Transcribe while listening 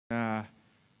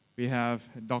we have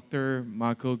Dr.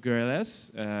 Marco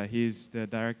Gutierrez. He's the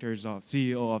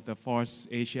CEO of the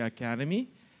FOSSASIA Academy.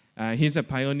 He's a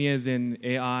pioneer in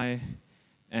AI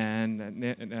and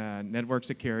network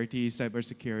security,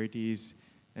 cybersecurity,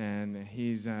 and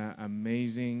he's an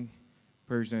amazing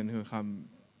person who come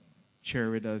share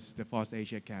with us the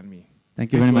FOSSASIA Academy.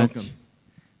 Thank you very much. Welcome.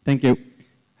 Thank you.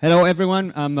 Hello,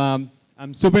 everyone. I'm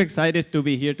super excited to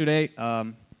be here today.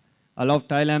 I love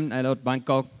Thailand. I love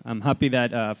Bangkok. I'm happy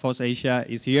that FOSSASIA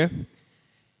is here.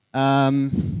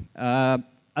 I'll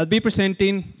be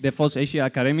presenting the FOSSASIA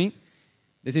Academy.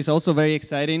 This is also very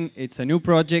exciting. It's a new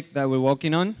project that we're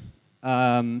working on.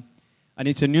 And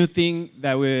it's a new thing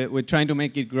that we're trying to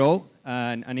make it grow.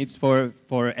 And it's for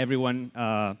everyone,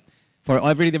 for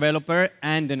every developer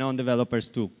and the non-developers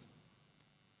too.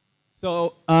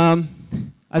 So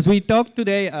as we talk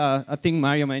today, I think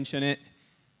Mario mentioned it.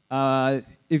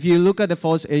 If you look at the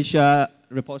FOSSASIA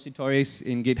repositories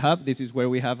in GitHub, this is where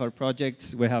we have our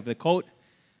projects, we have the code.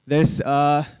 There's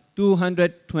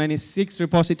 226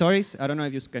 repositories. I don't know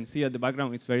if you can see at the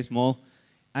background, it's very small.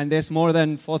 And there's more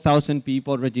than 4,000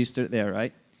 people registered there,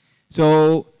 right?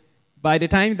 So by the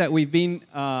time that we've been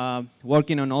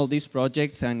working on all these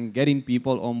projects and getting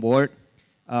people on board,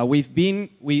 we've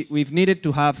needed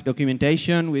to have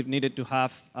documentation, we've needed to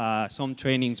have some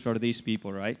trainings for these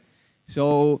people, right?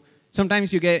 So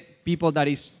sometimes you get people that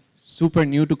is super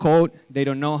new to code, they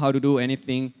don't know how to do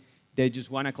anything, they just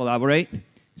want to collaborate.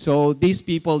 So these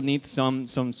people need some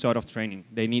sort of training.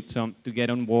 They need to get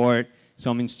on board,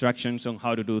 some instructions on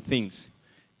how to do things.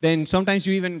 Then sometimes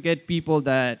you even get people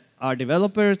that are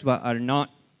developers but are not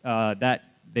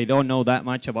they don't know that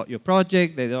much about your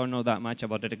project, they don't know that much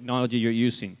about the technology you're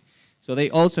using. So they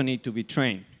also need to be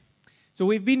trained. So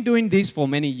we've been doing this for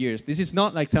many years. This is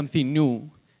not like something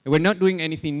new. We're not doing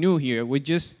anything new here. We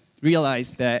just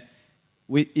realized that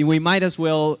we might as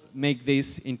well make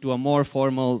this into a more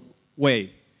formal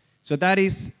way. So that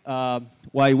is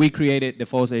why we created the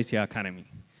FOSSASIA Academy.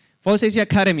 FOSSASIA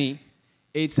Academy,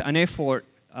 it's an effort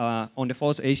on the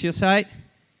FOSSASIA side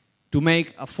to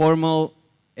make a formal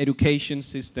education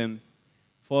system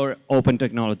for open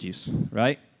technologies,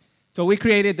 right? So we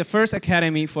created the first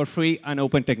academy for free and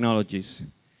open technologies.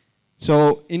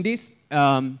 So in this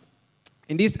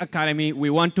academy, we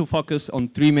want to focus on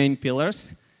three main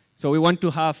pillars. So we want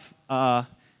to have a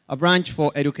branch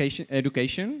for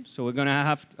education. So we're going to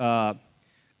have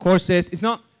courses.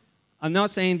 I'm not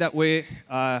saying that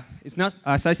it's not,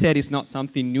 as I said, it's not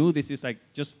something new. This is like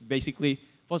just basically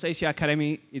FOSSASIA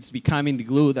Academy, it's becoming the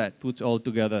glue that puts all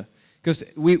together. Because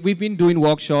we've been doing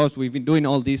workshops, we've been doing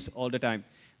all this all the time.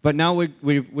 But now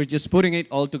we're just putting it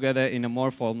all together in a more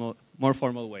formal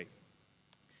way.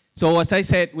 So as I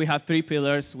said, we have three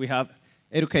pillars. We have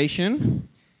education,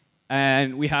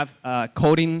 and we have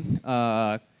coding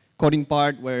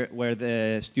part where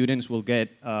the students will get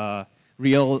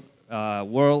real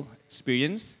world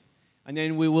experience. And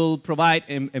then we will provide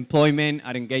employment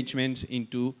and engagement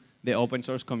into the open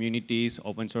source communities,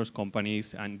 open source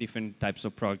companies, and different types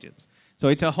of projects. So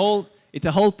it's a whole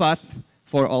path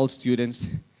for all students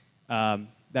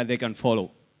that they can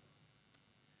follow.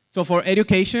 So for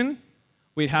education,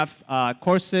 we have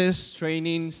courses,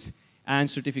 trainings, and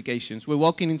certifications. We're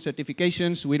working in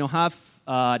certifications. We don't have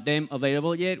them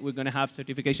available yet. We're going to have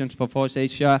certifications for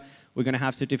FOSSASIA. We're going to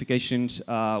have certifications.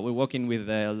 We're working with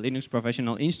the Linux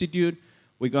Professional Institute.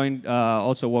 We're going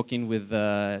also working with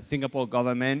the Singapore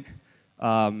government.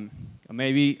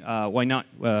 Maybe, why not,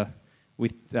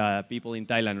 with people in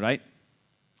Thailand, right?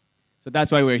 So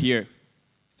that's why we're here.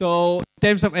 So in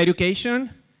terms of education,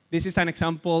 this is an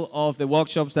example of the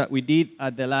workshops that we did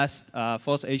at the last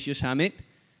FOSSASIA Summit.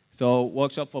 So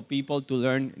workshop for people to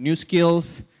learn new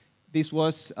skills. This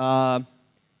was,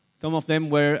 some of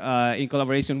them were in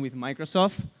collaboration with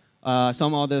Microsoft.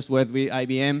 Some others were with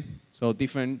IBM. So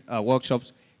different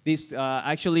workshops. This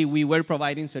actually we were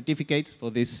providing certificates for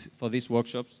these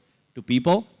workshops to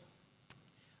people.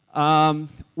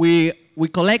 We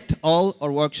collect all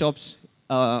our workshops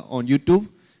on YouTube.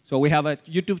 So we have a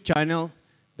YouTube channel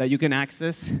that you can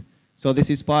access. So this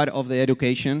is part of the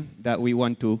education that we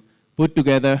want to put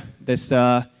together. There's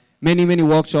many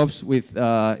workshops with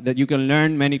that you can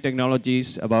learn many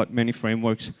technologies about many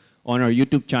frameworks on our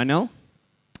YouTube channel.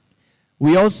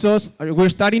 We're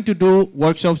starting to do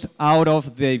workshops out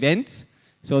of the events.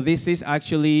 So this is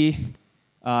actually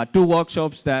 2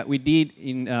 workshops that we did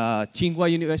in Tsinghua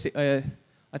University. I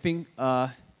think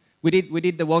we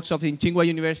did the workshops in Tsinghua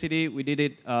University. We did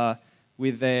it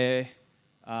with the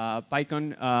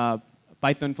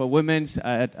Python for Women's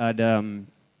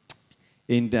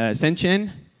in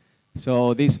Shenzhen.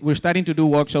 So we're starting to do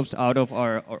workshops out of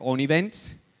our own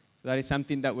events. So that is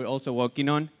something that we're also working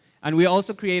on. And we're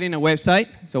also creating a website.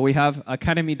 So we have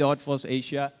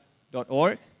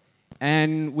academy.fossasia.org.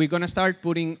 And we're going to start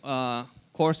putting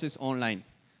courses online.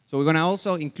 So we're going to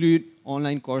also include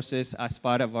online courses as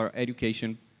part of our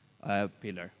education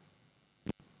pillar.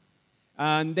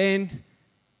 And then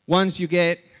once you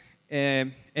get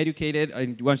educated,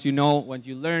 and once you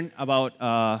learn about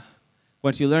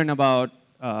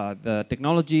the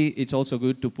technology, it's also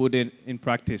good to put it in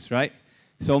practice, right?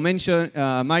 So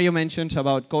Mario mentioned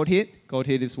about CodeHit.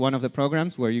 CodeHit is one of the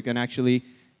programs where you can actually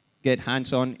get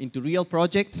hands-on into real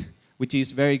projects, which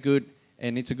is very good,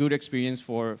 and it's a good experience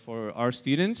for our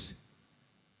students.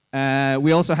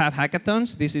 We also have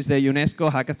hackathons. This is the UNESCO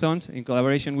hackathon. In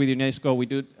collaboration with UNESCO, we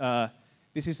do,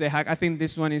 this is the I think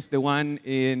this one is the one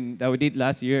that we did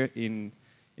last year in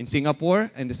Singapore,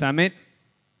 in the summit.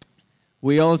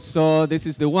 This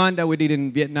is the one that we did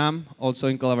in Vietnam, also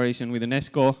in collaboration with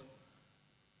UNESCO.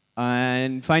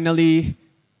 And finally,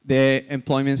 the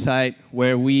employment side,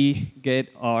 where we get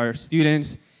our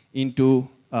students into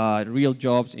real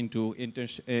jobs, into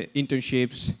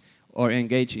internships, or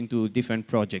engage into different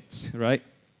projects, right?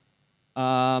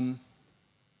 So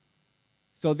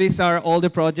these are all the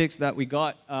projects that we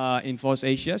got in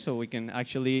FOSSASIA. So we can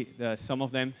actually, some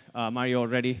of them, Mario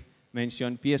already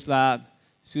mentioned, PS Lab,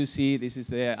 Susi, this is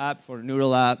the app for Neural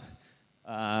Lab.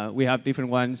 We have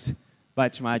different ones,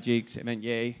 Batch Magic,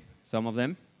 MNJ, some of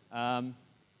them.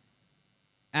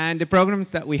 And the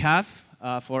programs that we have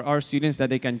for our students that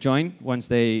they can join once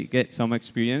they get some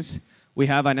experience. We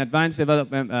have an advanced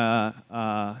development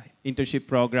internship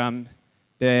program,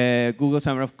 the Google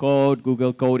Summer of Code,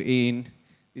 Google Code In.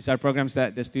 These are programs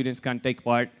that the students can take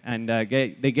part, and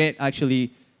they get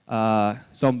actually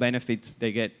some benefits.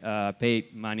 They get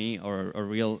paid money or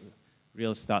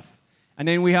real stuff. And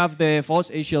then we have the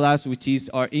FOSSASIA Labs, which is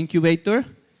our incubator.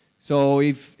 So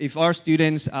if our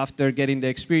students, after getting the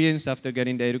experience, after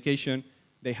getting the education,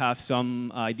 they have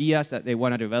some ideas that they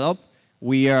want to develop,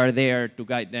 we are there to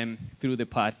guide them through the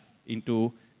path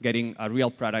into getting a real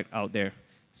product out there.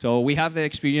 So we have the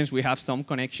experience, we have some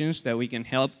connections that we can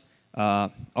help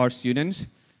our students.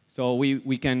 So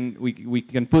we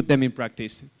can put them in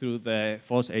practice through the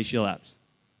FOSSASIA Labs.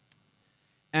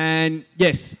 And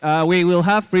yes, we will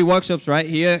have free workshops right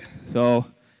here. So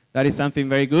that is something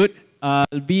very good.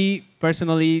 I'll be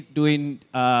personally doing,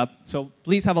 so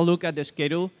please have a look at the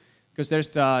schedule, because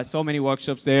there's so many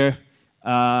workshops there.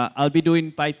 I'll be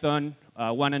doing Python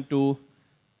 1 and 2.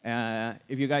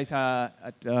 If you guys are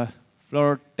at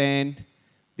floor 10,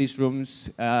 these rooms,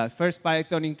 first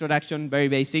Python introduction, very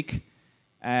basic.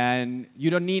 And you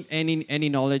don't need any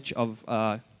knowledge of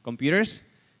computers.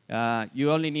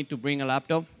 You only need to bring a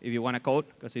laptop if you want to code,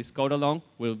 because it's code along.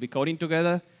 We'll be coding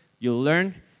together. You'll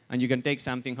learn, and you can take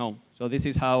something home. So this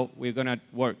is how we're going to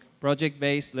work.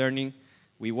 Project-based learning.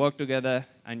 We work together,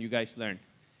 and you guys learn.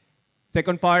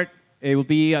 Second part, it will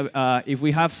be, if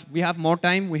we have more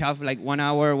time, we have like 1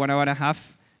 hour, 1 hour and a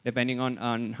half, depending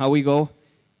on how we go.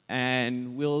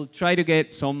 And we'll try to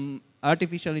get some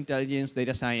artificial intelligence,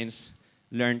 data science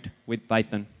learned with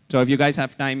Python. So if you guys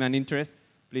have time and interest,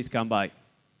 please come by.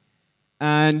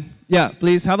 And yeah,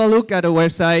 please have a look at the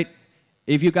website.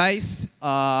 If you guys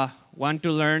want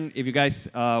to learn, if you guys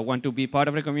want to be part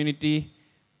of the community,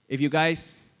 if you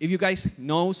guys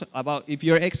know about, if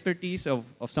your expertise of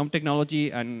some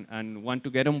technology and want to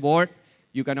get on board,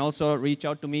 you can also reach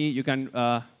out to me. You can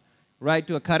write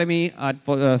to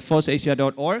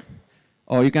academy@fossasia.org,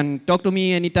 or you can talk to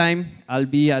me anytime. I'll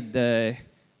be at the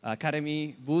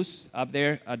Academy booth up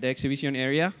there at the exhibition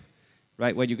area.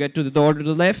 Right when you get to the door to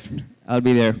the left, I'll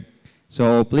be there.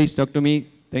 So please talk to me.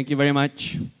 Thank you very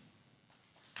much.